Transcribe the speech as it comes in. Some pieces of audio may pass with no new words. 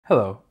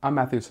Hello, I'm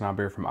Matthew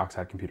Sanabria from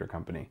Oxide Computer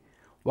Company.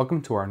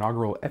 Welcome to our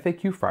inaugural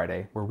FAQ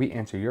Friday, where we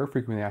answer your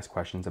frequently asked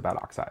questions about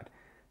Oxide.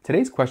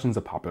 Today's question is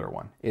a popular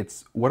one.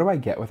 It's, what do I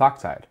get with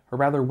Oxide? Or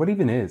rather, what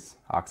even is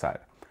Oxide?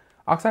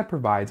 Oxide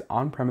provides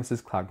on-premises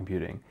cloud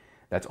computing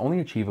that's only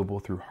achievable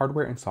through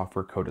hardware and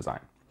software co-design.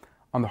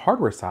 On the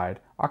hardware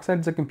side, Oxide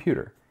is a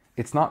computer.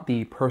 It's not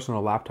the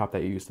personal laptop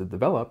that you use to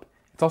develop.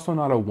 It's also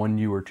not a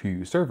 1U or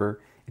 2U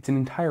server. It's an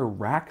entire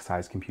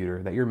rack-sized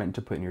computer that you're meant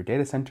to put in your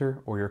data center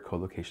or your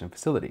co-location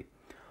facility.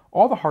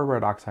 All the hardware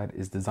at Oxide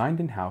is designed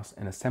in-house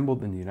and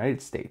assembled in the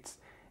United States,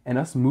 and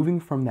us moving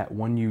from that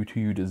 1U,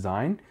 2U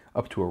design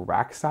up to a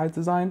rack-sized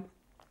design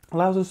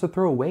allows us to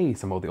throw away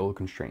some of the old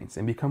constraints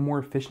and become more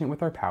efficient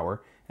with our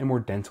power and more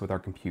dense with our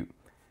compute.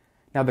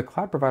 Now, the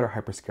cloud provider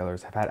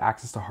hyperscalers have had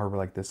access to hardware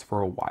like this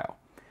for a while,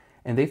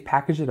 and they've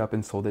packaged it up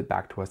and sold it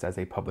back to us as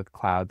a public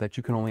cloud that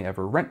you can only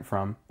ever rent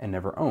from and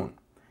never own.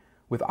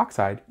 With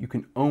Oxide, you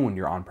can own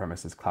your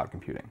on-premises cloud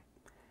computing.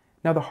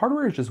 Now, the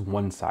hardware is just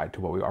one side to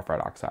what we offer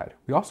at Oxide.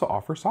 We also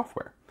offer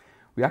software.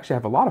 We actually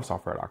have a lot of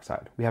software at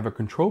Oxide. We have a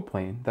control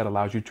plane that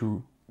allows you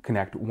to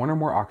connect one or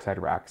more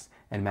Oxide racks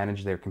and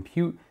manage their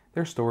compute,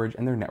 their storage,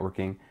 and their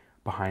networking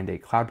behind a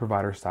cloud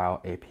provider style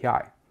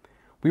API.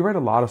 We write a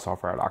lot of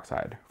software at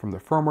Oxide, from the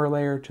firmware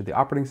layer to the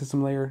operating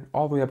system layer,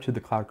 all the way up to the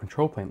cloud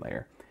control plane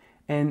layer.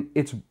 And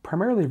it's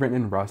primarily written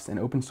in Rust and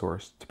open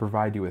source to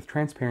provide you with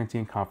transparency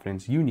and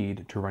confidence you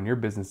need to run your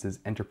business's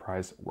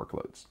enterprise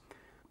workloads.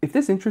 If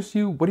this interests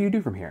you, what do you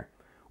do from here?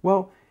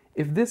 Well,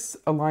 if this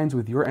aligns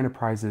with your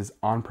enterprise's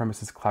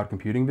on-premises cloud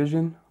computing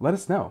vision, let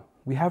us know.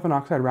 We have an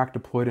Oxide rack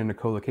deployed in a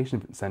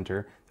co-location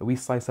center that we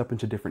slice up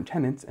into different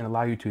tenants and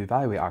allow you to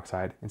evaluate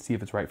Oxide and see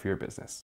if it's right for your business.